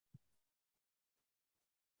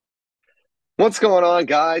What's going on,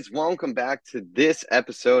 guys? Welcome back to this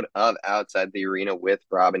episode of Outside the Arena with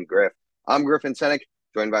Rob and Griff. I'm Griffin Senek,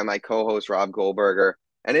 joined by my co-host Rob Goldberger,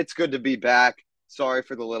 and it's good to be back. Sorry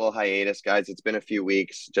for the little hiatus, guys. It's been a few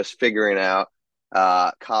weeks just figuring out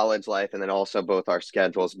college life and then also both our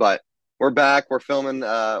schedules. But we're back. We're filming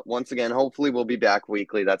once again. Hopefully, we'll be back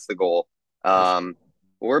weekly. That's the goal. For sure.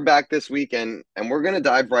 We're back this weekend, and we're going to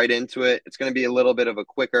dive right into it. It's going to be a little bit of a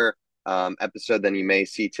quicker episode than you may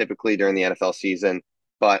see typically during the NFL season.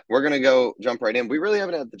 But we're going to go jump right in. We really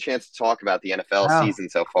haven't had the chance to talk about the NFL Wow. season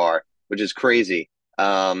so far, which is crazy.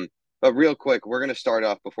 But real quick, we're going to start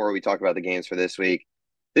off before we talk about the games for this week.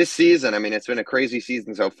 This season, I mean, it's been a crazy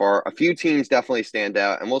season so far. A few teams definitely stand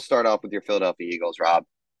out, and we'll start off with your Philadelphia Eagles, Rob.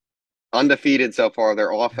 Undefeated so far.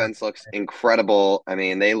 Their offense looks incredible. I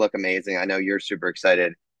mean, they look amazing. I know you're super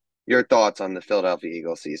excited. Your thoughts on the Philadelphia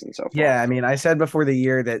Eagles season so far? Yeah, I mean, I said before the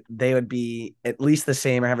year that they would be at least the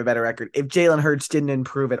same or have a better record if Jalen Hurts didn't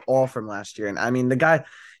improve at all from last year. And I mean, the guy,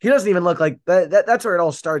 he doesn't even look like that's where it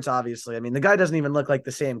all starts, obviously. I mean, the guy doesn't even look like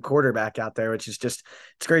the same quarterback out there, which is just,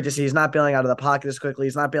 it's great to see. He's not bailing out of the pocket as quickly.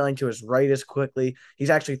 He's not bailing to his right as quickly.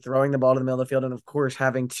 He's actually throwing the ball to the middle of the field. And of course,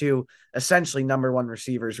 having two essentially number one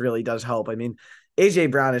receivers really does help. I mean,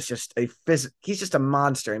 AJ Brown is just he's just a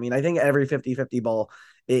monster. I mean, I think every 50-50 ball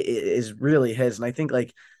is really his. And I think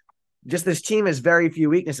like just this team has very few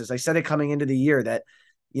weaknesses. I said it coming into the year that,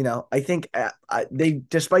 I think they,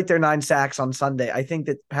 despite their 9 sacks on Sunday, I think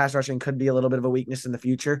that pass rushing could be a little bit of a weakness in the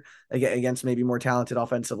future against maybe more talented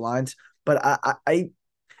offensive lines. But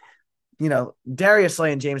Darius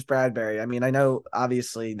Slay and James Bradbury. I mean, I know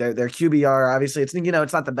obviously their QBR, obviously it's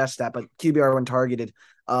not the best stat, but QBR when targeted,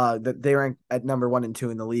 that they rank at number 1 and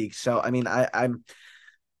 2 in the league. So I mean,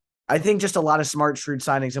 I think just a lot of smart, shrewd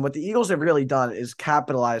signings. And what the Eagles have really done is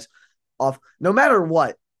capitalize off no matter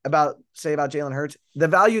what about Jalen Hurts, the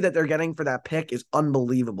value that they're getting for that pick is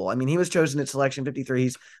unbelievable. I mean, he was chosen at selection 53.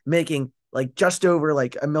 He's making like just over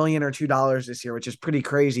like $1 million or $2 this year, which is pretty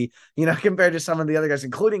crazy, compared to some of the other guys,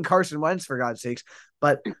 including Carson Wentz, for God's sakes.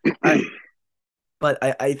 But I, but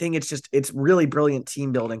I think it's really brilliant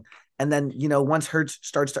team building. And then, once Hurts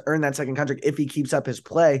starts to earn that second contract, if he keeps up his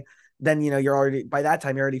play, then, you're already, by that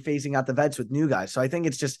time, you're already phasing out the vets with new guys. So I think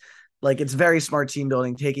it's just like, it's very smart team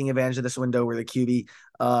building, taking advantage of this window where the QB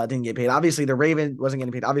didn't get paid. Obviously, the Raven wasn't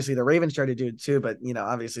getting paid. Obviously, the Ravens tried to do it too, but,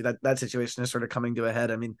 obviously that situation is sort of coming to a head.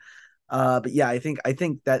 I mean, but yeah, I think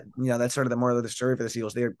that, that's sort of the moral of the story for the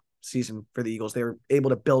Eagles. Their season for the Eagles, they were able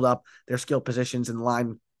to build up their skill positions and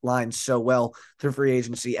lines so well through free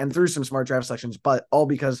agency and through some smart draft selections, but all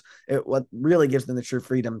because what really gives them the true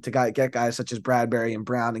freedom to get guys such as Bradbury and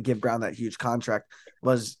Brown and give Brown that huge contract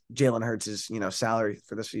was Jalen Hurts' salary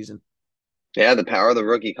for this season. Yeah, the power of the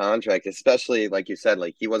rookie contract, especially like you said,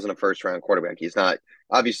 like he wasn't a first round quarterback. He's not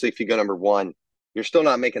obviously if you go number one, you're still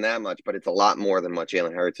not making that much, but it's a lot more than what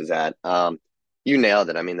Jalen Hurts is at. You nailed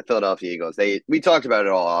it. I mean, the Philadelphia Eagles, we talked about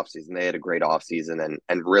it all offseason. They had a great offseason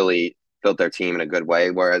and really built their team in a good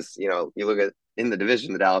way. Whereas, you look at in the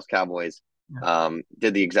division, the Dallas Cowboys Yeah.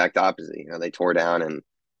 did the exact opposite. They tore down and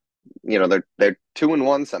they're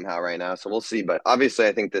 2-1 somehow right now. So we'll see. But obviously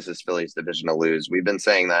I think this is Philly's division to lose. We've been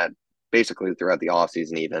saying that basically throughout the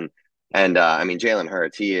offseason even. And I mean Jalen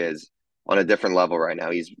Hurts, he is on a different level right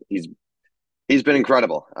now. He's been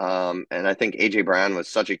incredible. And I think AJ Brown was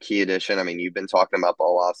such a key addition. I mean, you've been talking about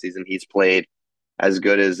all offseason. He's played as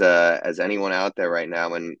good as anyone out there right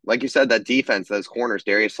now. And like you said, that defense, those corners,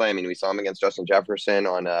 Darius Slay, I mean, we saw him against Justin Jefferson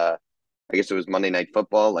on I guess it was Monday Night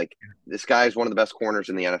Football. Like this guy is one of the best corners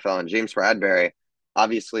in the NFL. And James Bradbury,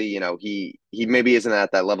 obviously, he maybe isn't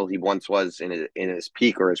at that level he once was in his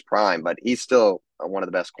peak or his prime, but he's still one of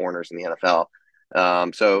the best corners in the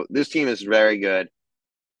NFL. So this team is very good.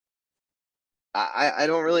 I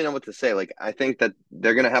don't really know what to say. Like I think that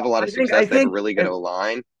they're going to have a lot of I think I success. They have a think really good O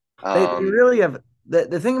line. they Um, really have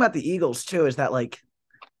the thing about the Eagles too is that like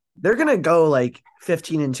they're gonna go like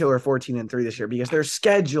 15-2 or 14-3 this year because their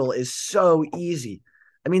schedule is so easy.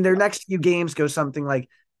 I mean, their next few games go something like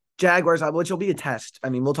Jaguars, which will be a test. I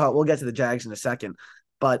mean, we'll get to the Jags in a second,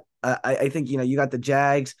 but I think you got the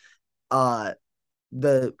Jags, uh,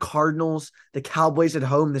 the Cardinals, the Cowboys at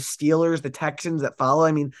home, the Steelers, the Texans that follow.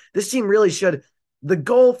 I mean, this team really should. The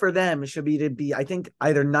goal for them should be to be, I think,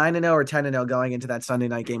 either 9-0 or 10-0 going into that Sunday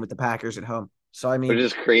night game with the Packers at home. So I which mean,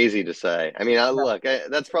 is crazy to say. I mean,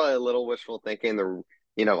 that's probably a little wishful thinking.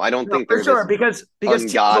 I don't no, think for they're sure, this because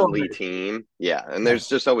teams will. ungodly team. Yeah, and Yeah, there's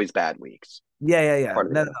just always bad weeks. yeah. Part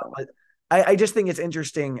of the No, no, NFL. no. But I just think it's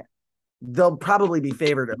interesting. They'll probably be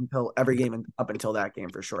favored until every game up until that game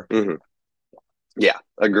for sure. Yeah,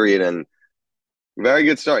 agreed. And very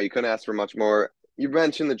good start. You couldn't ask for much more. you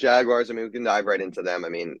mentioned the Jaguars. I mean, we can dive right into them. I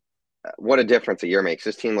mean, what a difference a year makes.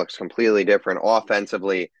 This team looks completely different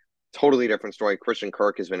offensively, totally different story. Christian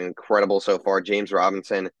Kirk has been incredible so far. James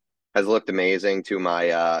Robinson has looked amazing to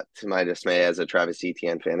my dismay as a Travis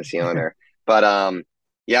Etienne fantasy owner. But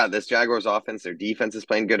yeah, this Jaguars offense, their defense is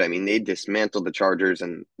playing good. I mean, they dismantled the Chargers,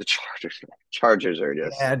 and the Chargers are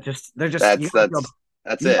just Yeah, just they're just that's that's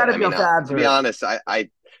that's you it. gotta I feel mean, bad to be for. honest,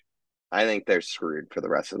 I think they're screwed for the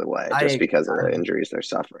rest of the way just I because of the injuries they're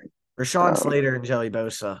suffering. Rashawn Um, Slater and Joey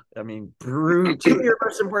Bosa. I mean, two of your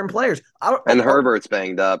most important players. and Herbert's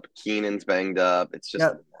banged up. Keenan's banged up. It's just Yeah,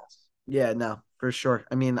 a mess. yeah, no, for sure.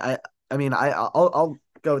 I'll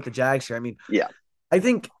go with the Jags here. I mean, Yeah. I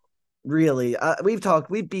think really,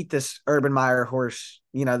 we beat this Urban Meyer horse,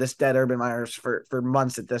 this dead Urban Myers for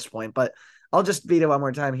months at this point. But I'll just beat it one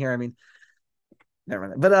more time here. I mean, never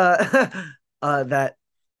mind. But that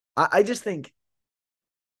I just think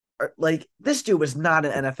like this dude was not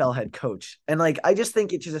an NFL head coach, and like I just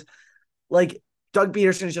think it's just like Doug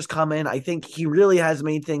Peterson has just come in. I think he really has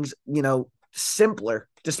made things, simpler,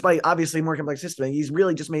 despite obviously more complex system. He's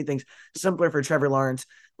really just made things simpler for Trevor Lawrence.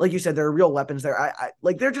 Like you said, there are real weapons there. I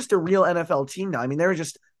like they're just a real NFL team now. I mean, they were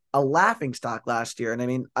just a laughing stock last year. And I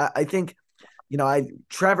mean, I think,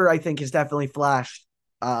 Trevor, I think, has definitely flashed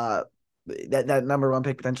that number one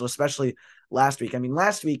pick potential, especially last week. I mean,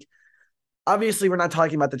 last week, obviously we're not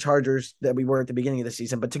talking about the Chargers that we were at the beginning of the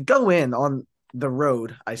season, but to go in on the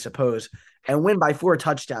road, I suppose, and win by 4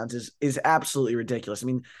 touchdowns is absolutely ridiculous. I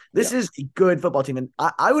mean, this Yeah. is a good football team, and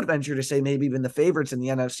I would venture to say maybe even the favorites in the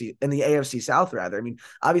AFC South rather. I mean,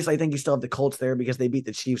 obviously, I think you still have the Colts there because they beat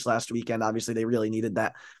the Chiefs last weekend. Obviously, they really needed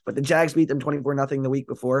that, but the Jags beat them 24-0 the week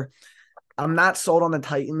before. I'm not sold on the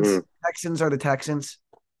Titans. Mm. Texans are the Texans.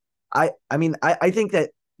 I think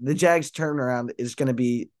that the Jags turnaround is going to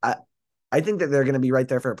be. I think that they're going to be right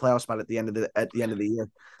there for a playoff spot at the end of the year.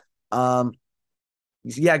 Um,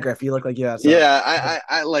 yeah, Griff, you look like you have some. Yeah,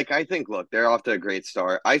 I think look, they're off to a great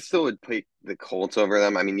start. I still would pick the Colts over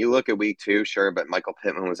them. I mean, you look at week two, sure, but Michael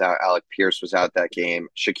Pittman was out, Alec Pierce was out that game.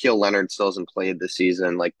 Shaquille Leonard still hasn't played this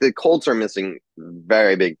season. Like the Colts are missing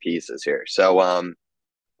very big pieces here. So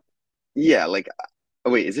yeah, like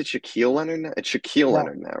oh wait, is it Shaquille Leonard now? It's Shaquille Yeah,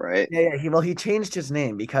 Leonard now, right? yeah. He changed his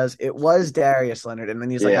name because it was Darius Leonard, and then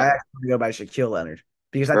he's like, I Yeah, actually go by Shaquille Leonard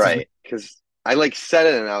because that's his name. right. Because I like said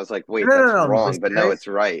it and I was like, wait, No, that's no, no, wrong. it's But no, Darius. it's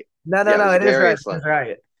right. No, no, Yeah, it no. was It is right. Darius Leonard. It's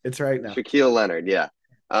right. It's right now. Shaquille Leonard, yeah.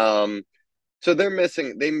 Um, so they're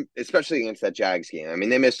missing they especially against that Jags game. I mean,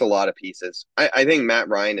 they missed a lot of pieces. I think Matt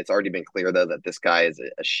Ryan, it's already been clear though that this guy is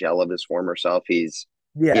a shell of his former self. He's,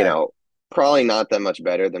 you Yeah. know, probably not that much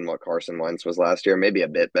better than what Carson Wentz was last year, maybe a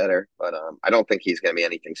bit better, but I don't think he's gonna be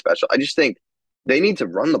anything special. I just think they need to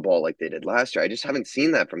run the ball like they did last year. I just haven't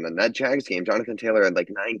seen that from them. That Jags game, Jonathan Taylor had like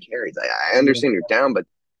 9 carries. I understand you're down, but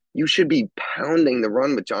you should be pounding the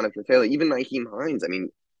run with Jonathan Taylor, even Naheem Hines. I mean,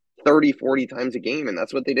 30, 40 times a game. And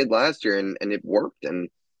that's what they did last year. And it worked. And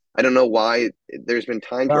I don't know why there's been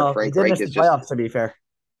times where Well, they Frank did Reich miss is the just, playoffs, to be fair.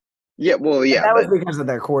 yeah, well, And yeah, that was but because of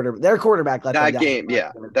their quarterback let them that down. game,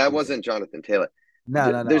 yeah, that wasn't Jonathan Taylor.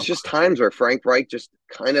 No, no, There's no. just times where Frank Reich just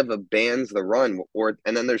kind of abandons the run,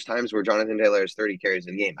 and then there's times where Jonathan Taylor has 30 carries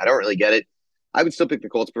in the game. I don't really get it. I would still pick the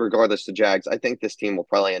Colts, but regardless, the Jags. I think this team will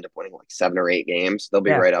probably end up winning like 7 or 8 games. They'll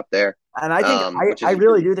be Yeah. right up there, And I think which I is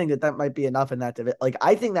really do think that might be enough in that division. Like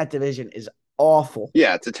I think that division is awful.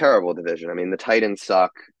 yeah, it's a terrible division. I mean, the Titans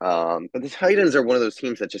suck, but the Titans are one of those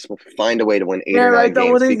teams that just will find a way to win eight Yeah, or right. nine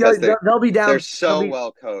games because They'll be they're down. They'll so be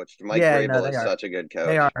well coached. Mike yeah, no, Vrabel they is are. such a good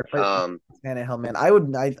They are. coach. But Tannehill, man,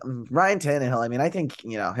 Ryan Tannehill. I mean, I think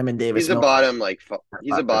him and Davis He's a Mills. bottom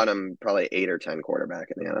he's a bottom probably 8 or 10 quarterback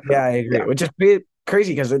in the Yeah, NFL. I agree. Yeah, Which is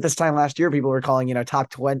crazy because at this time last year, people were calling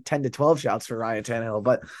top 10 to 12 shots for Ryan Tannehill.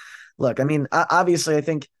 But look, I mean, obviously, I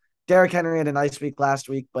think Derrick Henry had a nice week last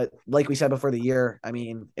week, but like we said before the year, I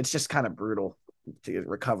mean, it's just kind of brutal to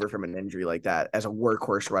recover from an injury like that as a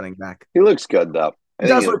workhorse running back. he looks good though. I He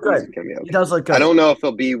think does look he's good. gonna be He okay. does look I good. don't know if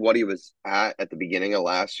he'll be what he was at the beginning of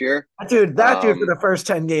last year. That dude for the first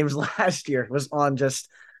 10 games last year was on just,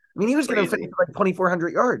 I mean, he was going to finish Crazy. like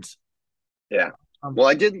 2,400 yards. Yeah. Um, Well,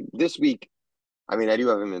 I did this week. I mean, I do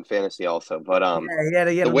have him in fantasy also, but yeah,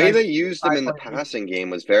 he had the a way nice they used him in the 5.8. passing game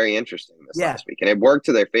was very interesting this Yeah. last week, and it worked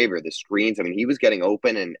to their favor. The screens, I mean, he was getting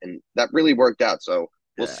open, and that really worked out. So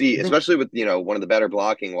we'll Yeah. see, I think, especially with one of the better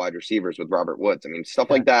blocking wide receivers with Robert Woods. I mean, stuff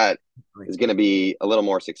yeah. like that is going to be a little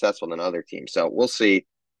more successful than other teams. So we'll see.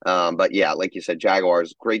 But yeah, like you said,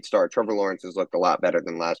 Jaguars, great start. Trevor Lawrence has looked a lot better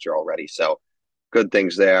than last year already. So good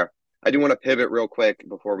things there. I do want to pivot real quick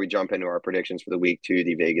before we jump into our predictions for the week to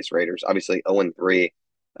the Vegas Raiders. Obviously, 0-3.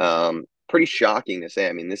 Pretty shocking to say.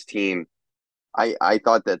 I mean, this team I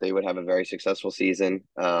thought that they would have a very successful season.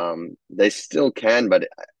 They still can, but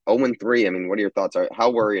 0-3. I mean, what are your thoughts? How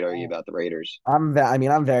worried are you about the Raiders? I'm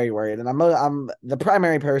very worried, and I'm the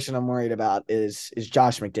primary person I'm worried about is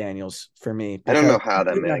Josh McDaniels for me I don't because know how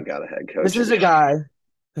that man got a head this coaching is a job. guy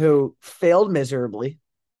who failed miserably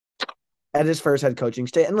at his first head coaching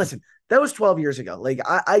stay. And listen, that was 12 years ago. Like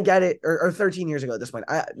I get it, or 13 years ago at this point.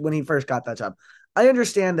 When he first got that job, I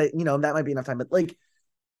understand that that might be enough time, but like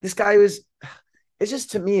this guy was. It's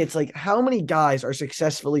just to me, it's like how many guys are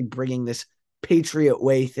successfully bringing this Patriot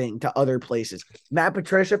way thing to other places. Matt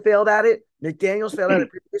Patricia failed at it. McDaniels failed at it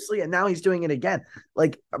previously, and now he's doing it again.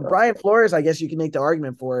 Like Brian Flores, I guess you can make the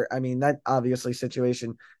argument for. I mean, that obviously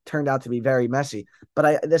situation turned out to be very messy.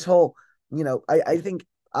 But this whole, I think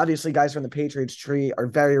obviously guys from the Patriots tree are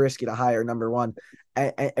very risky to hire. Number one,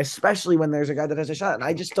 especially when there's a guy that has a shot, and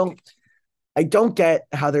I don't get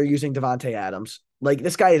how they're using Devontae Adams. Like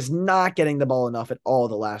this guy is not getting the ball enough at all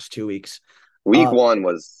the last 2 weeks. Week one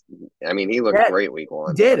was, I mean, he looked Yeah, great week he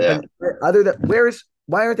one. did, Yeah. but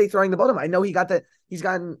why aren't they throwing the ball to him? I know he's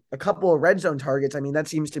gotten a couple of red zone targets. I mean, that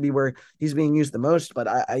seems to be where he's being used the most, but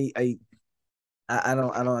I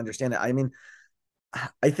don't understand it. I mean,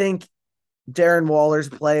 I think Darren Waller's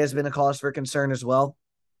play has been a cause for concern as well.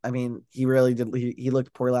 I mean, he really did he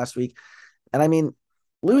looked poor last week. And I mean,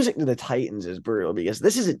 losing to the Titans is brutal because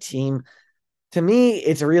this is a team. To me,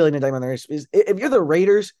 it's a really an indictment on the race. If you're the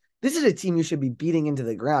Raiders, this is a team you should be beating into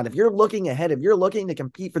the ground. If you're looking ahead, if you're looking to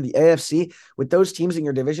compete for the AFC with those teams in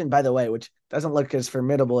your division, by the way, which doesn't look as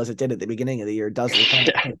formidable as it did at the beginning of the year, does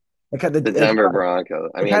it? The Denver Broncos.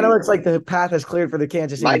 I It kind of mean, looks like the path is cleared for the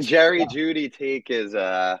Kansas my City. Jerry Judy take is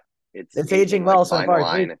it's It's aging aging like well so fine far.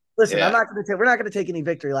 wine. Listen, Yeah. we're not gonna take any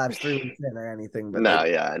victory laps 3 weeks in or anything, but No,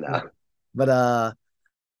 yeah, I know. but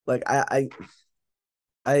like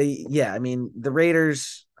yeah, I mean the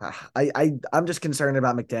Raiders. I'm just concerned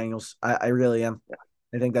about McDaniels. I really am.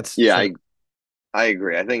 I think that's Yeah, sort of I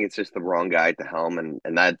agree. I think it's just the wrong guy at the helm, and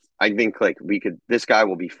that I think like this guy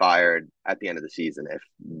will be fired at the end of the season if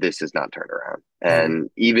this is not turned around, I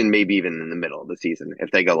agree. and maybe even in the middle of the season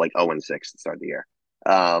if they go like 0-6 to start the year.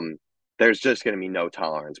 Um, there's just going to be no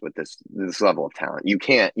tolerance with this level of talent. You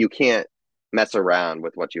can't mess around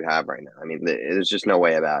with what you have right now. I mean, there's just no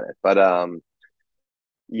way about it. But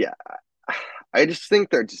yeah, I just think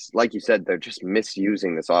they're just like you said, they're just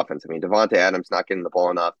misusing this offense. I mean, Devontae Adams not getting the ball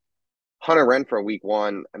enough. Hunter Renfrow week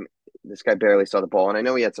one, I mean, this guy barely saw the ball, and I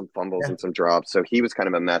know he had some fumbles Yeah, and some drops, so he was kind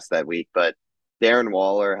of a mess that week. But Darren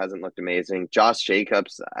Waller hasn't looked amazing. Josh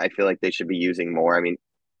Jacobs, I feel like they should be using more. I mean,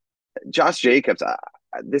 Josh Jacobs,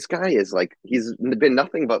 this guy is like he's been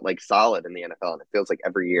nothing but like solid in the NFL, and it feels like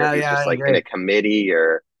every year yeah, he's yeah, just I like in agree. a committee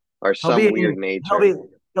or He'll be some weird he'll nature. be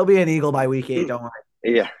he'll be an Eagle by week 8. Don't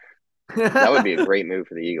Yeah, worry. that would be a great move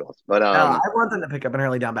for the Eagles. But I want them to pick up an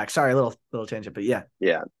early down back. Sorry, little tangent, but yeah,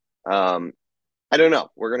 yeah. Um, I don't know.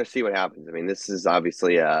 We're going to see what happens. I mean, this is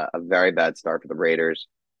obviously a very bad start for the Raiders,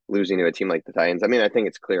 losing to a team like the Titans. I mean, I think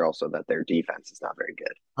it's clear also that their defense is not very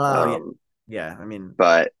good. oh yeah, yeah. I mean,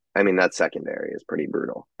 But I mean, that secondary is pretty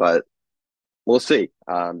brutal. But we'll see.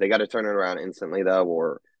 They got to turn it around instantly, though,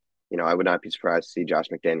 or I would not be surprised to see Josh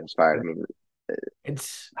McDaniels fired. I mean,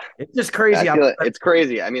 it's just I crazy. feel it's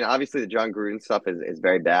crazy. I mean, obviously the John Gruden stuff is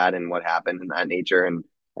very bad and what happened in that nature, and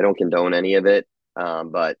I don't condone any of it.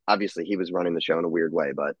 But obviously he was running the show in a weird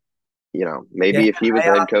way. But Yeah, maybe if he was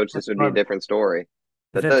the head coach, this would be a 51, different story.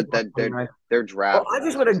 the That 51, their Well, draft I just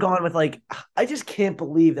was would have just gone with like I just can't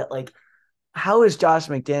believe that how is Josh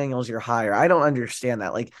McDaniels your hire? I don't understand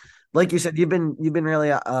that. Like you said, you've been really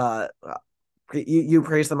you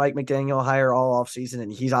praise the Mike McDaniel hire all off season,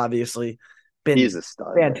 and he's obviously he's been a stud.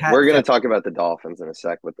 We're fantastic. gonna talk about the Dolphins in a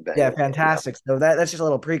sec with the Yeah, Bengals, but yeah, fantastic. So that's just a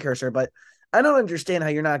little precursor, but I don't understand how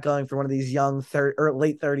you're not going for one of these young third or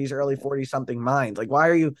late 30s, early 40 something minds. Like, why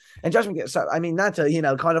are you? And Josh McDaniels, so, I mean, not to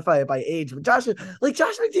quantify it by age, but Josh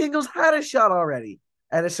McDaniels had a shot already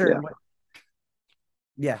at a yeah. certain point.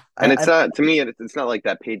 Yeah, And it's not to me. It's not like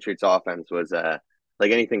that Patriots offense was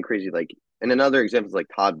like anything crazy. Like and another example is like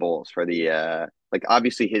Todd Bowles for the like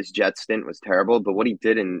obviously his Jet stint was terrible, but what he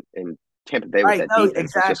did in Tampa Bay with right. that No,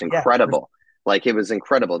 defense was just exactly. Yeah, incredible. Like it was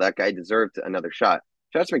incredible. That guy deserved another shot.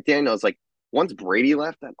 Josh McDaniels, like once Brady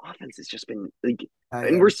left, that offense has just been like,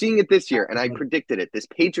 and yeah. we're seeing it this year. And I predicted it. This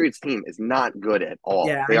Patriots team is not good at all.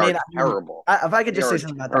 Yeah, They are terrible. if I could They just say are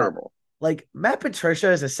something about that, terrible. like Matt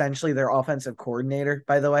Patricia is essentially their offensive coordinator.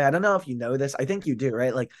 By the way, I don't know if you know this. I think you do,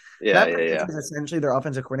 right? Like Yeah, Matt yeah, Patricia yeah. is essentially their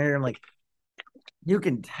offensive coordinator, and like you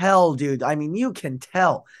can tell, dude. I mean, you can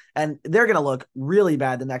tell, and they're gonna look really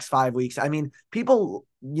bad the next 5 weeks. I mean, people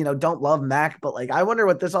don't love Mac, but like I wonder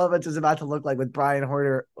what this offense is about to look like with Brian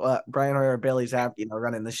Hoyer, Bailey Zapp,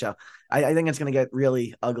 running the show. I think it's going to get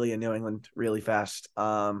really ugly in New England really fast.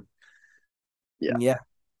 Yeah. Yeah,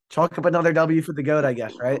 chalk up another W for the goat, I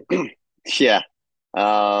guess, right? Yeah.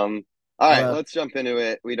 All right, Uh, let's jump into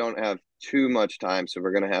it. We don't have too much time, so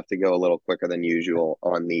we're gonna have to go a little quicker than usual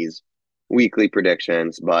on these weekly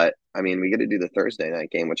predictions. But I mean, we get to do the Thursday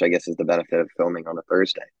night game, which I guess is the benefit of filming on a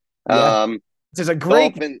Thursday. yeah, Um, this is a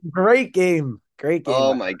Dolphin. great game,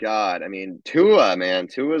 Oh by the my way. God. I mean, Tua, man,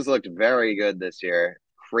 Tua's looked very good this year.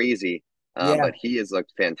 Crazy. Yeah, But he has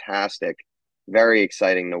looked fantastic. Very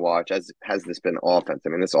exciting to watch. As has this been offense? I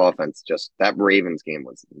mean, this offense just that Ravens game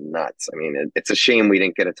was nuts. I mean, it's a shame we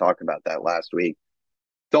didn't get to talk about that last week.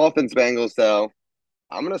 Dolphins Bengals though.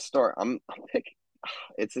 I'm gonna start. I'm pick.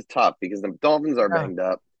 It's tough because the Dolphins are yeah, banged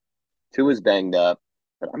up. Tua's banged up,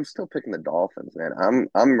 but I'm still picking the Dolphins, man.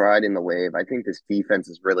 I'm riding the wave. I think this defense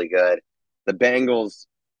is really good. The Bengals,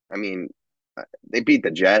 I mean, they beat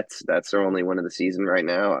the Jets. That's their only win of the season right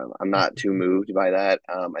now. I'm not too moved by that.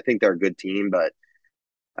 I think they're a good team, but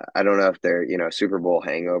I don't know if their Super Bowl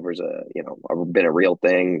hangovers been a real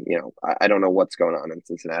thing. I don't know what's going on in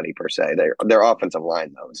Cincinnati per se. Their offensive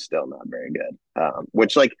line though is still not very good.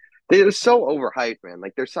 Which like they're so overhyped, man.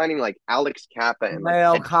 Like they're signing like Alex Kappa and like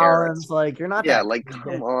Mail Ted Karras. Collins, like you're not Yeah, that like come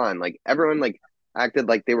good. on. Like everyone like acted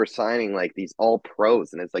like they were signing like these all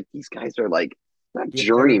pros, and it's like these guys are like not Yeah, they're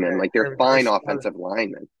journeymen, they're like they're they're, they're fine scrub- offensive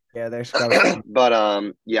linemen. yeah, they're scrubbing. But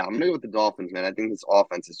yeah, I'm gonna go with the Dolphins, man. I think this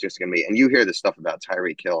offense is just gonna be, and you hear the stuff about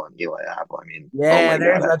Tyreek Hill and Eli Apple. I mean, oh Yeah, my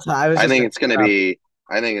god, I was I just think gonna it's gonna bring it up. be,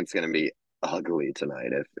 I think it's gonna be ugly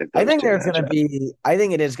tonight if those two match up. I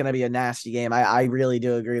think it is gonna be a nasty game. I really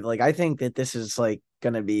do agree. Like I think that this is like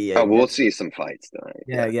gonna be Oh, a we'll see some fights tonight.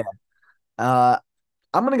 yeah, Yeah, yeah. Uh,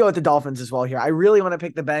 I'm gonna go with the Dolphins as well here. I really want to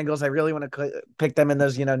pick the Bengals. I really want to pick them in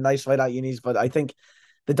those nice whiteout unis, but I think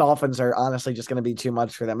the Dolphins are honestly just gonna be too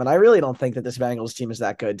much for them. And I really don't think that this Bengals team is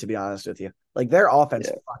that good, to be honest with you. Like their offense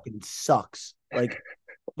yeah, fucking sucks. Like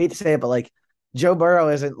I hate to say it, but like Joe Burrow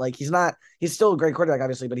isn't like he's still a great quarterback,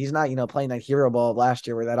 obviously, but he's not, playing that hero ball of last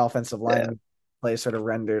year where that offensive yeah. line play sort of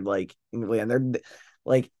rendered like and they're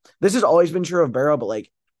like this has always been true of Burrow, but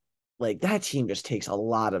like that team just takes a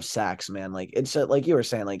lot of sacks, man. Like it's like you were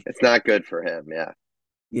saying, like It's not good for him. Yeah,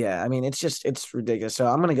 yeah, I mean it's ridiculous. So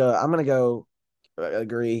I'm gonna go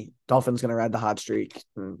agree. Dolphins gonna ride the hot streak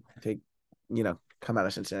and take come out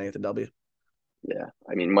of Cincinnati with the W. yeah.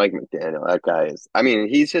 I mean, Mike McDaniel, that guy is. I mean,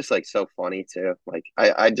 he's just like so funny too. Like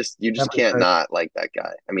I just you just Definitely can't crazy. not like that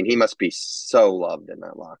guy. I mean, he must be so loved in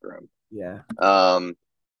that locker room. Yeah.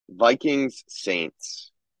 Vikings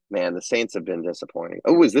Saints. Man, the Saints have been disappointing.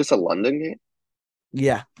 Oh, is this a London game?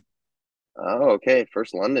 Yeah. Oh, okay.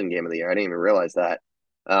 First London game of the year. I didn't even realize that.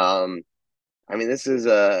 Um, I mean, this is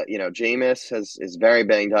Jameis is very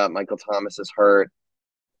banged up. Michael Thomas is hurt.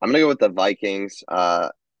 I'm gonna go with the Vikings.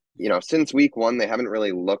 Since week one, they haven't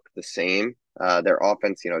really looked the same. Their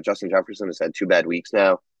offense, Justin Jefferson has had two bad weeks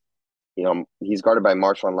now. He's guarded by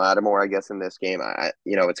Marshawn Lattimore, I guess, in this game.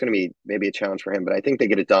 It's going to be maybe a challenge for him, but I think they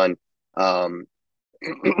get it done. Um,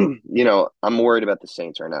 I'm worried about the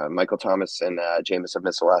Saints right now. Michael Thomas and Jameis have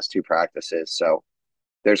missed the last two practices, so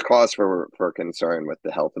there's cause for concern with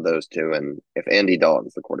the health of those two. And if Andy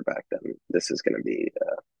Dalton's the quarterback, then this is going to be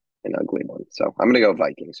an ugly one. So I'm going to go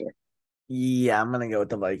Vikings here. Yeah, I'm gonna go with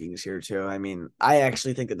the Vikings here too. I mean, I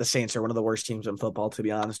actually think that the Saints are one of the worst teams in football, to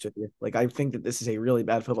be honest with you. Like, I think that this is a really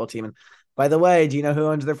bad football team. And by the way, do you know who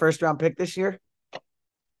owns their first round pick this year?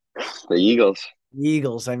 The Eagles. The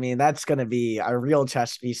Eagles. I mean, that's gonna be a real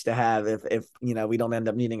chess piece to have if we don't end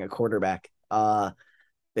up needing a quarterback. But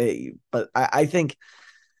I think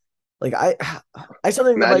like I still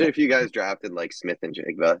think the Imagine Vikings, if you guys drafted like Smith and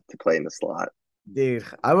Jigba to play in the slot. dude.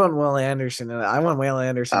 I want Will Anderson, and I want Will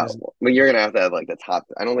Anderson as Well, you're gonna have like the top.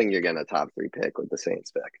 I don't think you're getting a top three pick with the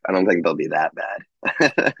Saints pick. I don't think they'll be that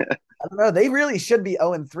bad. I don't know. They really should be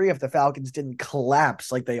 0-3 if the Falcons didn't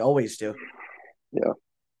collapse like they always do. Yeah.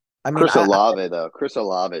 I mean, Chris Olave though. Chris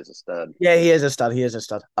Olave is a stud. yeah, he is a stud. He is a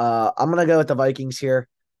stud. I'm gonna go with the Vikings here.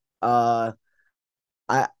 Uh,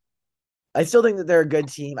 I I still think that they're a good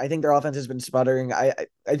team. I think their offense has been sputtering. I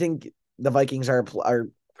think the Vikings are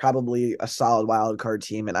probably a solid wild card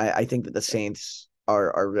team, and I think that the Saints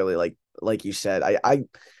are really like you said.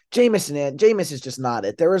 Jameis is just not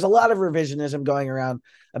it. There was a lot of revisionism going around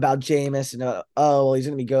about Jameis and oh well he's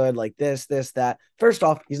gonna be good like this that. First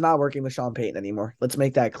off, he's not working with Sean Payton anymore. Let's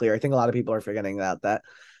make that clear. I think a lot of people are forgetting about that.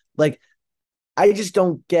 Like I just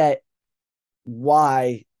don't get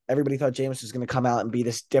why everybody thought Jameis was going to come out and be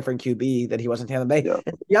this different QB that he was in Tampa Bay. Yeah.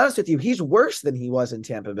 And to be honest with you, he's worse than he was in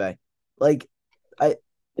Tampa Bay. Like, I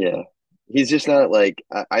Yeah. He's just not like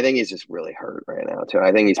I think he's just really hurt right now too.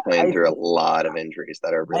 I think he's playing I through a lot of injuries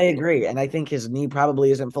that are I really agree, and I think his knee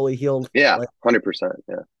probably isn't fully healed. yeah, 100%.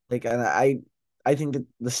 Yeah. And I think that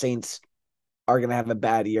the Saints are going to have a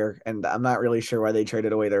bad year, and I'm not really sure why they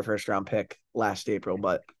traded away their first round pick last April,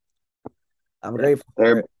 but I'm Yeah. grateful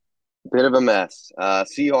They're for a it. bit of a mess.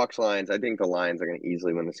 Seahawks Lions, I think the Lions are going to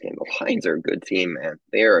easily win this game. The Lions are a good team, man.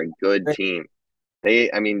 They are a good team.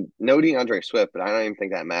 I mean, no DeAndre Swift, but I don't even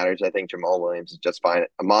think that matters. I think Jamal Williams is just fine.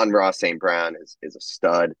 Amon-Ra St. Brown is a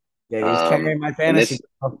stud. Yeah, he's Um, carrying my and fantasy.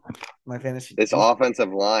 My fantasy. this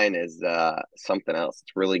offensive line is something else.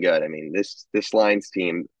 It's really good. I mean, this Lions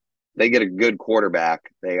team, they get a good quarterback,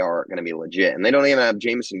 they are going to be legit, and they don't even have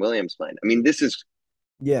Jameson Williams playing. I mean, this is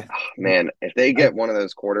Yeah, man. If they I, get one of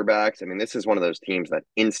those quarterbacks, I mean, this is one of those teams that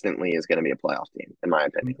instantly is going to be a playoff team, in my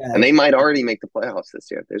opinion, and yeah, they might already make the playoffs this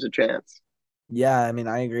year. There's a chance. yeah. I mean,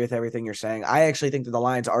 I agree with everything you're saying. I actually think that the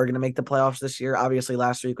Lions are going to make the playoffs this year. Obviously,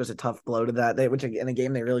 last week was a tough blow to that. Which in a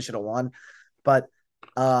game they really should have won. But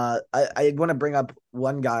I want to bring up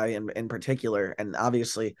one guy in particular, and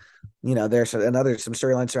obviously, there's some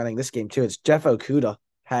storylines surrounding this game too. It's Jeff Okuda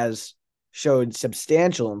has showed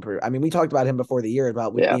substantial improvement. I mean, we talked about him before the year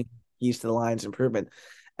about Yeah. being keys to the Lions' improvement,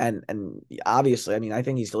 and obviously, I mean, I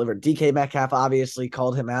think he's delivered. DK Metcalf obviously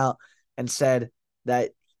called him out and said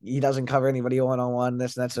that he doesn't cover anybody one on one,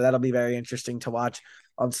 this and that. So that'll be very interesting to watch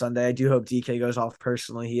on Sunday. I do hope DK goes off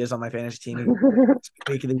personally. He is on my fantasy team.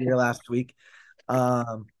 He week of the year last week.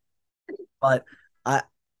 Um, but I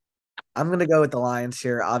I'm gonna go with the Lions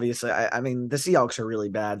here. Obviously, I mean the Seahawks are really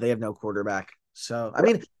bad. They have no quarterback. So I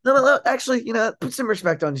mean, no. Actually, put some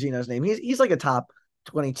respect on Gino's name. He's like a top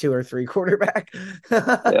 22 or three quarterback.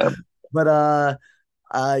 Yeah. But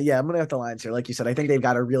yeah, I'm gonna have the Lions here. Like you said, I think they've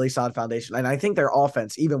got a really solid foundation, and I think their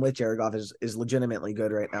offense, even with Jared Goff, is legitimately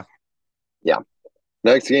good right now. Yeah.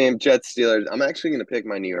 Next game, Jets Steelers. I'm actually going to pick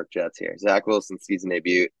my New York Jets here. Zach Wilson season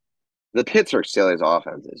debut. The Pittsburgh Steelers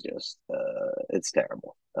offense is just it's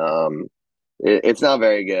terrible. It's not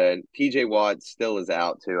very good. TJ Watt still is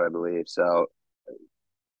out too, I believe. So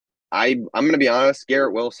I'm going to be honest.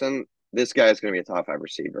 Garrett Wilson, this guy is going to be a top five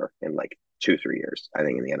receiver in like 2 3 years. I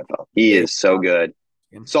think in the NFL, he Yeah, is so good.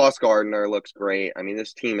 Sauce Gardner looks great. I mean,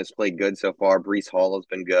 this team has played good so far. Brees Hall has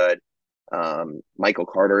been good. Michael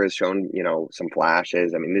Carter has shown, some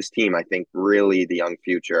flashes. I mean, this team, I think, really the young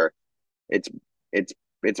future. It's it's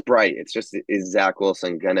it's bright. It's just is Zach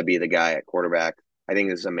Wilson gonna be the guy at quarterback? I think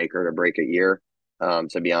this is a maker to break a year.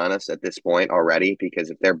 To be honest, at this point already, because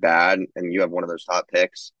if they're bad and you have one of those top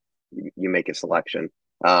picks, you make a selection.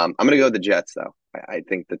 I'm gonna go with the Jets though. I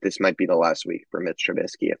think that this might be the last week for Mitch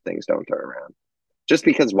Trubisky if things don't turn around. Just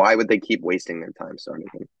because why would they keep wasting their time starting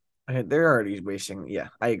him? Okay, they're already wasting. Yeah,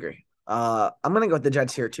 I agree. I'm gonna go with the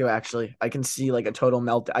Jets here too. Actually, I can see like a total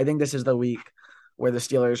melt. I think this is the week where the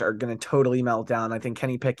Steelers are gonna totally melt down. I think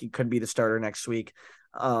Kenny Pickett could be the starter next week.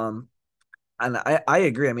 Um, and I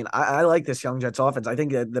agree. I mean, I like this young Jets offense. I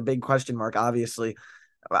think the big question mark, obviously,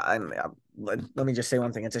 let me just say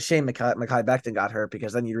one thing. It's a shame Mekhi Becton got hurt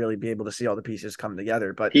because then you'd really be able to see all the pieces come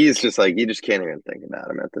together. But He's just like you just can't even think about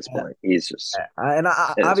him at this uh, point. He's just it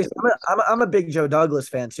is obviously what it is. I'm a big Joe Douglas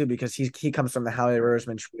fan too because he comes from the Howie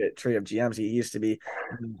Roseman tree of GMs. He used to be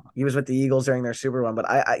he was with the Eagles during their Super One, but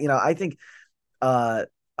I think uh,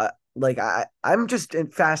 I'm just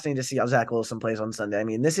fascinated to see how Zach Wilson plays on Sunday. I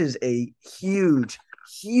mean, this is a huge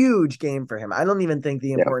game for him. I don't even think the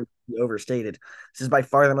Yeah, importance is overstated. This is by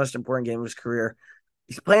far the most important game of his career.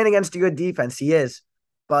 He's playing against a good defense. He is,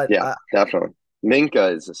 but yeah, definitely. Minka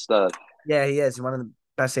is a stud. yeah, he is one of the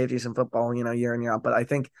best safeties in football. Year in year out. But I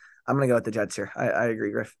think I'm gonna go with the Jets here. I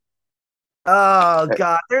agree, Griff. Oh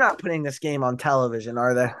God, they're not putting this game on television,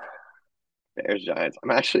 are they? Bears Giants.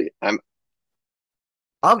 I'm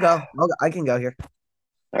I'll go. I can go here.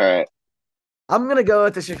 all right. I'm gonna go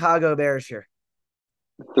with the Chicago Bears here.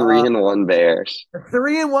 Three and one Bears. The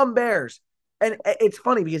 3-1 Bears. And it's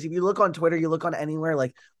funny because if you look on Twitter, you look on anywhere,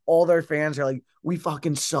 like all their fans are like, we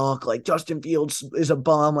fucking suck. Like Justin Fields is a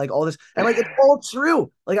bum, like all this. And like it's all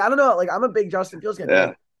true. Like, I don't know. Like, I'm a big Justin Fields guy, but Yeah.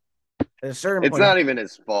 like at a certain It's point, not even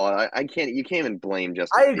his fault. I can't you can't even blame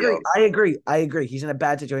Justin I agree. Fields. I agree. He's in a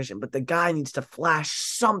bad situation, but the guy needs to flash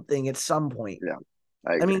something at some point. Yeah,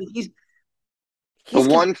 I I agree. mean, The he's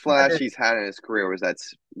one flash competitive. he's had in his career was that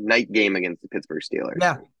night game against the Pittsburgh Steelers.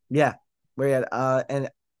 Yeah. Yeah. Where he had, and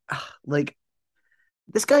like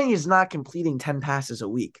this guy is not completing 10 passes a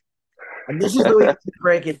week. And this is the week to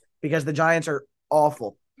break it because the Giants are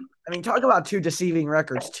awful. I mean, talk about two deceiving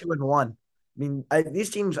records, 2-1. mean, these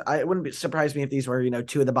teams. I wouldn't surprise me if these were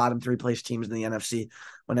two of the bottom three place teams in the NFC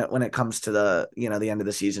when it comes to the end of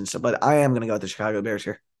the season. So, but I am going to go with the Chicago Bears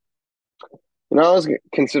here. I was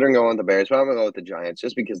considering going with the Bears, but I'm going to go with the Giants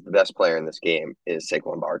just because the best player in this game is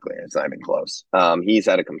Saquon Barkley. It's not even close. He's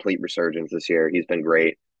had a complete resurgence this year. He's been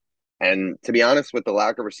great. And to be honest, with the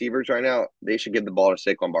lack of receivers right now, they should give the ball to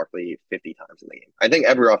Saquon Barkley 50 times in the game. I think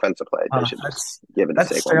every offensive play, they should just That's give it to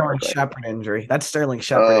that's Saquon Sterling Barkley. Shepard injury. That's Sterling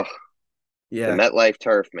Shepard. Oh, the Yeah, MetLife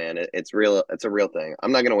turf, man, it's real. It's a real thing.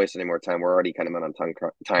 I'm not going to waste any more time. We're already kind of on time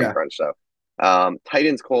yeah. crunch. So,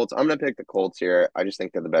 Titans, Colts. I'm going to pick the Colts here. I just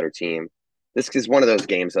think they're the better team. This is one of those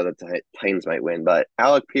games that the Titans might win. But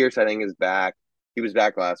Alec Pierce, I think, is back. He was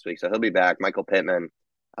back last week, so he'll be back. Michael Pittman.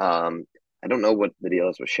 I don't know what the deal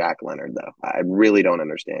is with Shaq Leonard, though. I really don't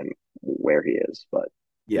understand where he is, but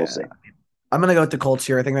we'll Yeah. see. I'm going to go with the Colts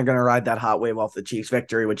here. I think they're going to ride that hot wave off the Chiefs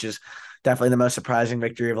victory, which is definitely the most surprising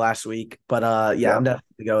victory of last week. But yeah,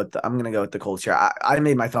 Yeah, I'm going to go with the Colts here. I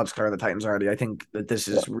made my thoughts clear on the Titans already. I think that this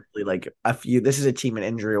yeah, is really like this is a team an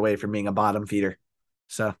injury away from being a bottom feeder.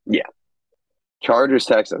 So yeah. Chargers,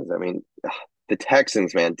 Texans. I mean, the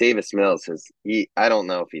Texans, man, Davis Mills I don't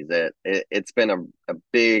know if he's it's been a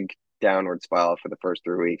big downward spiral for the first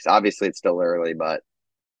 3 weeks. Obviously it's still early, but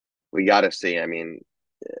we got to see. I mean,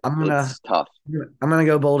 I'm gonna it's tough. I'm gonna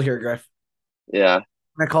go bold here, Griff. Yeah. I'm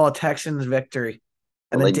gonna call a Texans victory,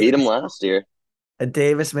 and Well, a they beat him Davis last year. a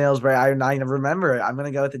Davis Millsbury. I remember it. I'm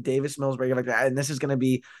gonna go with the Davis Millsbury victory, and this is gonna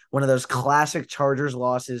be one of those classic Chargers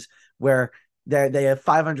losses where they have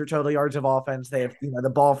 500 total yards of offense. They have the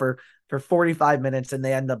ball for 45 minutes, and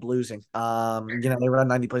they end up losing. They run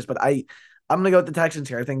 90 plays, but I'm gonna go with the Texans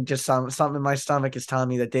here. I think just something in my stomach is telling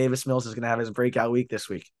me that Davis Mills is gonna have his breakout week this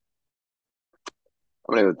week.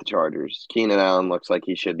 I'm gonna go with the Chargers. Keenan Allen looks like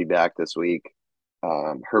he should be back this week.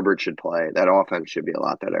 Herbert should play. That offense should be a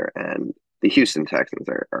lot better, and the Houston Texans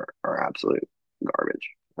are absolute garbage.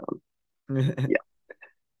 Yeah.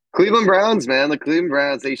 Cleveland Browns, man, the Cleveland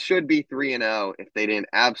Browns, they should be 3-0 if they didn't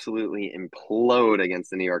absolutely implode against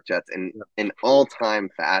the New York Jets in all-time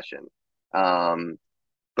fashion. Um,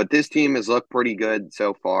 but this team has looked pretty good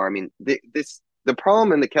so far. I mean, the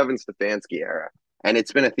problem in the Kevin Stefanski era, and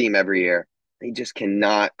it's been a theme every year, they just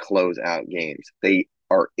cannot close out games. They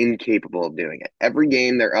are incapable of doing it. Every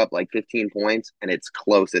game they're up like 15 points, and it's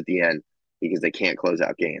close at the end because they can't close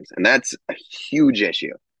out games. And that's a huge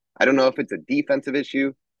issue. I don't know if it's a defensive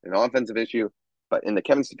issue, an offensive issue, but in the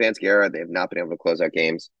Kevin Stefanski era, they have not been able to close out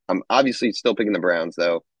games. I'm obviously still picking the Browns,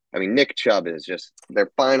 though. I mean, Nick Chubb is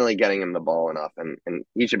they're finally getting him the ball enough, and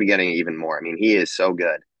he should be getting even more. I mean, he is so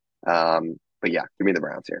good. But yeah, give me the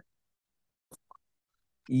Browns here.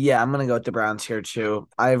 Yeah, I'm gonna go with the Browns here too.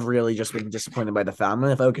 I've really just been disappointed by the Falcons. I'm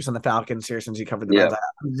gonna focus on the Falcons here since you covered the Yeah. Browns.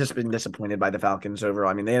 I've just been disappointed by the Falcons overall.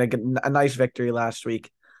 I mean, they had a nice victory last week.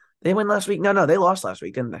 They win last week? No, they lost last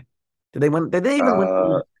week, didn't they? Did they win? Did they even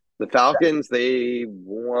win? The Falcons, they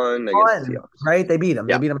won against the One, Seahawks. right? They beat them.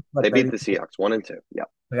 They Yeah. beat them. They beat the Seahawks 1-2. Yeah.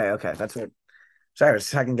 Okay, that's it. Sorry, I was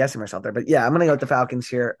second guessing myself there, but yeah, I'm gonna go with the Falcons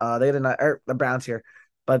here. They had the Browns here,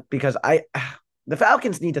 but because the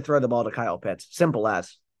Falcons need to throw the ball to Kyle Pitts. Simple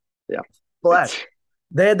as. Yeah. Simple as.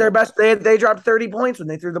 They had their best. They dropped 30 points when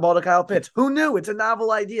they threw the ball to Kyle Pitts. Who knew? It's a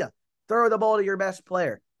novel idea. Throw the ball to your best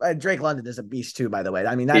player. Drake London is a beast too, by the way.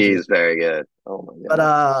 I mean, he's very good. Oh my god.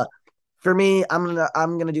 But for me, I'm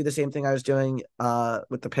gonna do the same thing I was doing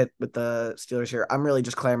with the Steelers here. I'm really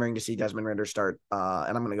just clamoring to see Desmond Ridder start,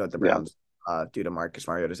 and I'm gonna go with the Browns due to Marcus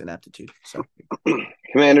Mariota's ineptitude. So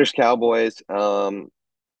Commanders, Cowboys. I'm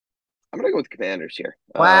gonna go with the Commanders here.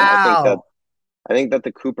 wow. I think that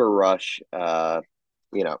the Cooper Rush,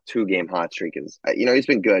 2-game hot streak is, he's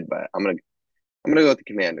been good, but I'm gonna go with the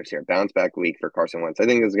Commanders here. Bounce back week for Carson Wentz. I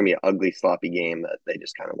think it's gonna be an ugly, sloppy game that they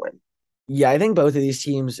just kind of win. Yeah, I think both of these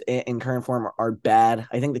teams in current form are bad.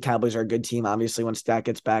 I think the Cowboys are a good team. Obviously, when Stat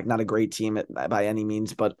gets back, not a great team by any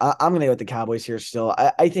means, but I'm going to go with the Cowboys here still.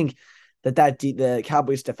 I think the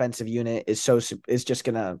Cowboys defensive unit is just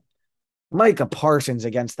going to Micah Parsons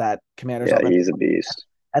against that Commanders Yeah, offense. he's a beast.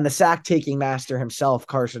 And the sack taking master himself,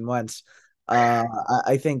 Carson Wentz.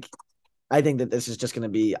 I think that this is just going to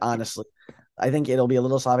be, honestly, I think it'll be a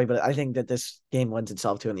little sloppy, but I think that this game lends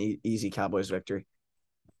itself to an easy Cowboys victory.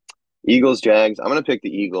 Eagles, Jags. I'm gonna pick the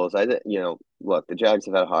Eagles. Look, the Jags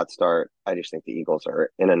have had a hot start. I just think the Eagles are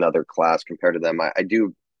in another class compared to them. I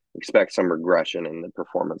do expect some regression in the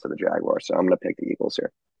performance of the Jaguars, so I'm gonna pick the Eagles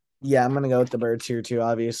here. Yeah, I'm gonna go with the Birds here too.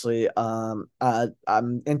 Obviously, I'm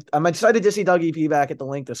excited to see Dougie P back at the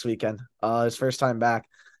Link this weekend. His first time back.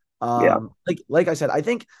 Yeah, Like I said, I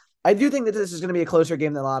think I do think that this is going to be a closer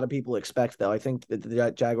game than a lot of people expect, though. I think that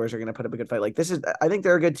the Jaguars are going to put up a good fight. Like this is, I think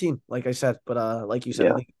they're a good team, like I said. But like you said, I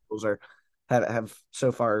Yeah. think the Eagles have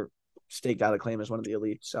so far staked out a claim as one of the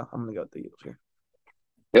elite. So I'm going to go with the Eagles here.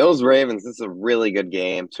 Bills Ravens, this is a really good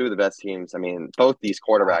game. Two of the best teams. I mean, both these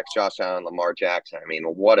quarterbacks, Josh Allen, Lamar Jackson. I mean,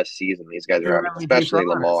 what a season these guys are Two having, MVP especially frontrunners.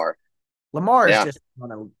 Lamar. Lamar is Yeah. just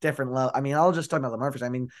on a different level. I mean, I'll just talk about Lamar first. I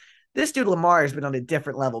mean, this dude Lamar has been on a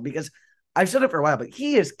different level because I've said it for a while, but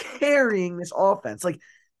he is carrying this offense. Like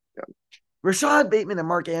Rashad Bateman and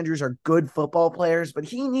Mark Andrews are good football players, but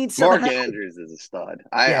he needs some Mark help. Andrews is a stud.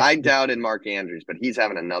 I, Yeah, I doubted Mark Andrews, but he's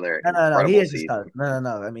having another no. He incredible is a stud. season.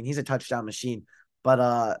 No. I mean, he's a touchdown machine.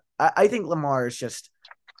 But I think Lamar is just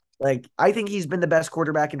like I think he's been the best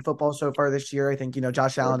quarterback in football so far this year. I think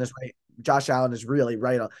Josh Yeah. Allen is right. Josh Allen is really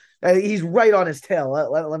right on. He's right on his tail.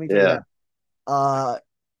 Let me tell you Yeah. that. Uh,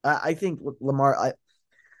 I think Lamar.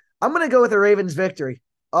 I'm gonna go with a Ravens victory.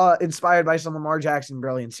 Inspired by some Lamar Jackson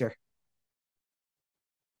brilliance here.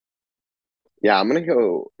 Yeah, I'm gonna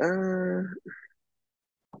go. I'm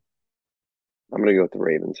gonna go with the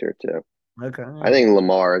Ravens here too. I Okay. think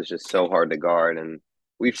Lamar is just so hard to guard, and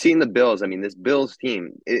we've seen the Bills. I mean, this Bills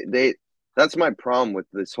team, they that's my problem with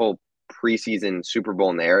this whole preseason Super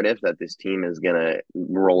Bowl narrative that this team is gonna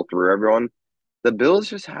roll through everyone. The Bills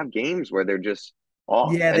just have games where they're just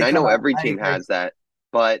off, Yeah, and they I come know out. every I team agree. has that,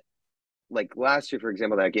 but like last year, for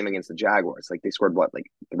example, that game against the Jaguars, like they scored what, like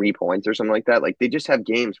 3 points or something like that. Like they just have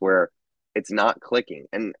games where it's not clicking.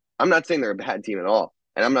 And I'm not saying they're a bad team at all.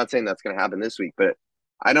 And I'm not saying that's going to happen this week, but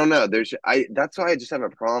I don't know. That's why I just have a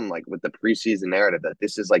problem like with the preseason narrative that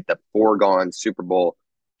this is like the foregone Super Bowl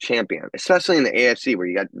champion, especially in the AFC where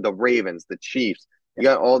you got the Ravens, the Chiefs, you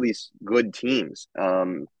got all these good teams.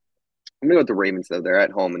 I'm gonna go with the Ravens though. They're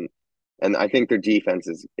at home and I think their defense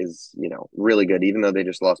is really good, even though they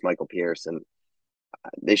just lost Michael Pierce and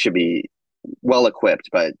they should be well equipped.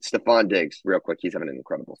 But Stephon Diggs, real quick, he's having an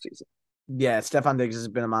incredible season. Yeah, Stephon Diggs has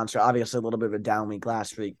been a monster. Obviously, a little bit of a down week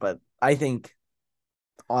last week, but I think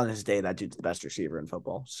on his day, that dude's the best receiver in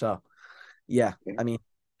football. So, yeah, Yeah. I mean,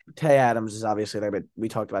 Tay Adams is obviously there, but we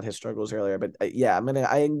talked about his struggles earlier. But yeah,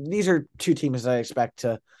 these are two teams that I expect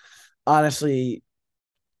to honestly,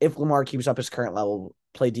 if Lamar keeps up his current level,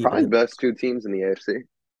 play deep Probably into. the best two teams in the AFC.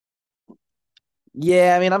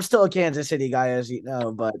 Yeah, I mean, I'm still a Kansas City guy, as you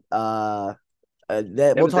know, but Yeah,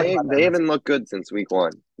 we'll but talk they about they that. haven't looked good since week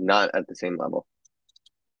one. Not at the same level.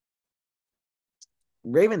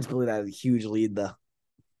 Ravens blew that huge lead, though.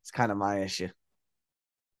 It's kind of my issue.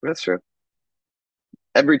 That's true.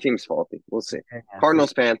 Every team's faulty. We'll see. Yeah, for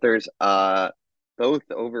Cardinals, sure. Panthers, both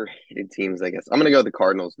overrated teams, I guess. I'm gonna go with the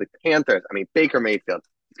Cardinals. The Panthers, I mean, Baker Mayfield.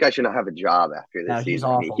 This guy should not have a job after No, this he's season.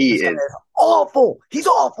 I mean, awful. he This guy is. is awful. He's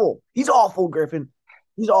awful. He's awful, Griffin.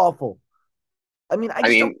 He's awful. I mean, I I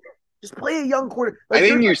just don't mean, just play a young quarter. I Like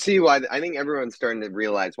think here's you see why. I think everyone's starting to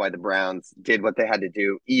realize why the Browns did what they had to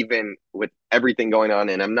do, even with everything going on.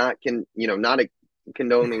 And I'm not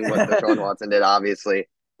condoning what Deshaun my Watson did, obviously,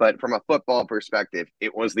 but from a football perspective,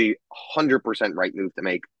 it was the 100% right move to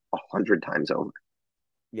make 100 times over.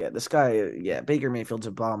 yeah, this guy, yeah, Baker Mayfield's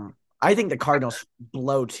a bum. I think the Cardinals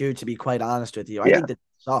blow too, to be quite honest with you. I Yeah, think they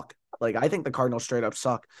suck. Like I think the Cardinals straight up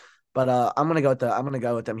suck. But I'm gonna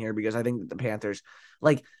go with them here because I think the Panthers,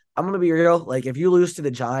 like, I'm gonna be real. Like, if you lose to the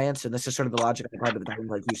Giants, and this is sort of the logic of the part of the time,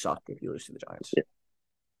 like you suck if you lose to the Giants. yeah.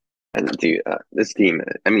 And dude, this team.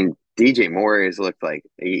 I mean, DJ Moore has looked like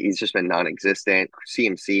he's just been non-existent.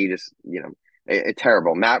 CMC just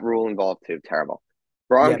terrible. Matt Rule involved too. Terrible.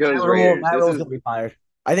 Yeah, Broncos Raiders. Matt This Rule's is gonna be fired.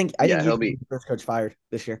 I think yeah. he's He'll gonna be be the first coach fired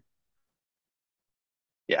this year.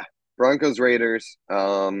 yeah. Broncos Raiders.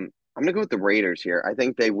 I'm gonna go with the Raiders here. I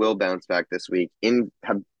think they will bounce back this week.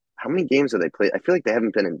 How many games have they played? I feel like they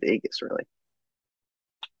haven't been in Vegas really.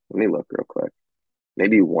 Let me look real quick.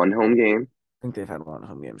 Maybe one home game. I think they've had one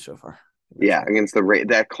home game so far. That's Yeah, right. against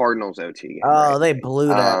that Cardinals OT game, right? Oh, they blew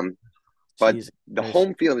that. Um, but Jesus the Christ.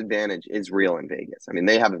 home field advantage is real in Vegas. I mean,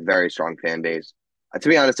 they have a very strong fan base. To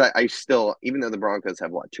be honest, I still, even though the Broncos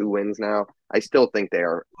have what 2 wins now, I still think they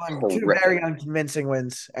are Two horrific. very unconvincing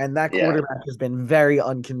wins, and that Yeah. quarterback has been very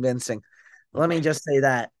unconvincing. Let me just say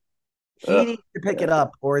that he Ugh. needs to pick Yeah. it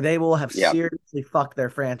up, or they will have Yeah. seriously fucked their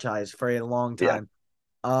franchise for a long Yeah. time.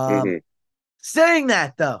 Um, Hmm. saying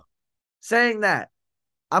that though, saying that,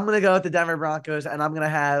 I'm gonna go with the Denver Broncos, and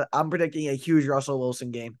I'm predicting a huge Russell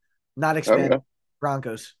Wilson game. Not expand Okay.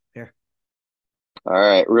 Broncos here. All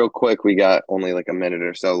right, real quick, we got only like a minute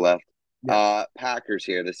or so left. Yep, Packers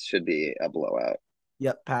here. This should be a blowout.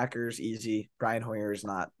 yep. Packers easy. Brian Hoyer is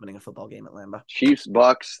not winning a football game at Lambeau. Chiefs,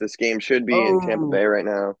 Bucks. This game should be in Tampa Oh, Bay right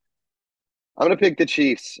now. I'm gonna pick the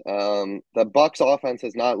Chiefs. The Bucks offense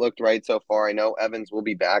has not looked right so far. I know Evans will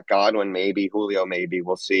be back, Godwin maybe, Julio maybe,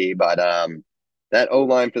 we'll see. But that O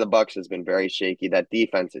line for the Bucks has been very shaky. That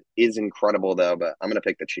defense is incredible though. But I'm gonna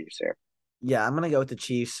pick the Chiefs here. Yeah, I'm gonna go with the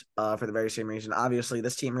Chiefs for the very same reason. Obviously,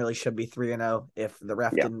 this team really should be 3-0 if the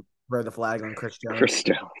ref Yeah, didn't throw the flag on Chris Jones. Chris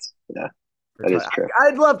Jones. Yeah, that is true.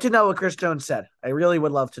 I'd love to know what Chris Jones said. I really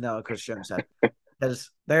would love to know what Chris Jones said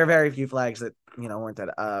because there are very few flags that weren't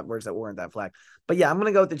that words that weren't that flag. But yeah, I'm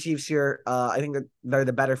gonna go with the Chiefs here. I think that they're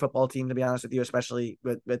the better football team, to be honest with you, especially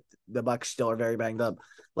with the Bucks still are very banged up.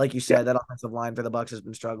 Like you Yeah, said, that offensive line for the Bucks has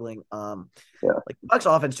been struggling. yeah, Like the Bucks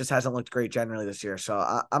offense just hasn't looked great generally this year. So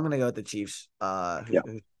I'm gonna go with the Chiefs. yeah.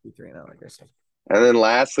 Who 3-0, like I said. And then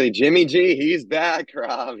lastly, Jimmy G. He's back,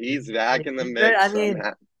 Rob. He's back in the I mix mean,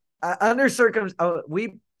 somehow. under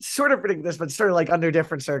we sort of predict this, but sort of like under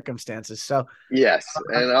different circumstances. So Yes,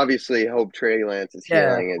 and obviously hope Trey Lance is yeah, of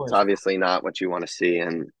healing. It's course. obviously not what you want to see.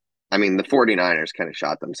 And I mean, the 49ers kind of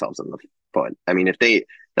shot themselves in the foot. I mean, if they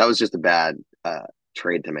that was just a bad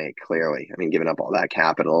trade to make, clearly. I mean, giving up all that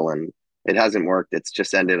capital and it hasn't worked. It's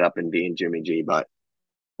just ended up in being Jimmy G. But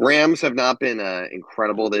Rams have not been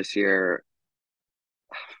incredible this year.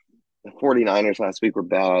 The 49ers last week were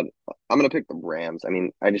bad. I'm going to pick the Rams. I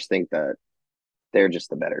mean, I just think that they're just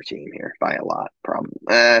the better team here by a lot, probably.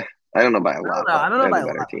 I don't know by a I don't lot, know. but I don't know they're by the a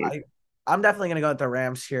better lot. team. I'm definitely gonna go with the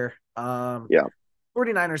Rams here. Yeah.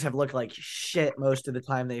 49ers have looked like shit most of the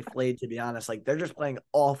time they've played, to be honest. Like they're just playing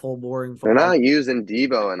awful, boring They're football. not using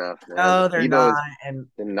Debo enough, man. No, they're Debo not. has And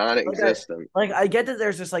been like I, non-existent. like I get that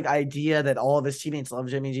there's this like idea that all of his teammates love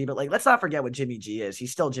Jimmy G, but like let's not forget what Jimmy G is.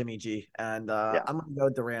 He's still Jimmy G. And Yeah. I'm gonna go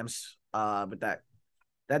with the Rams with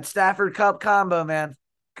that Stafford Cup combo, man.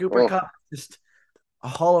 Cooper Oh, Cup, just a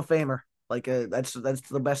Hall of Famer. Like that's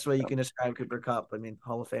the best way you can describe Cooper Cup. I mean,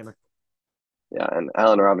 Hall of Famer. yeah. And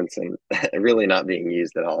Allen Robinson really not being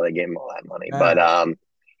used at all. They gave him all that money. But Uh,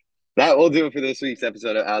 that will do it for this week's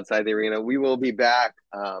episode of Outside the Arena. We will be back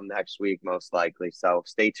next week, most likely. So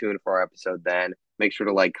stay tuned for our episode then. Make sure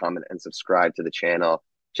to like, comment, and subscribe to the channel.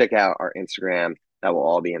 Check out our Instagram. That will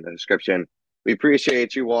all be in the description. We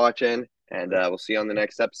appreciate you watching, and we'll see you on the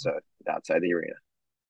next episode of Outside the Arena.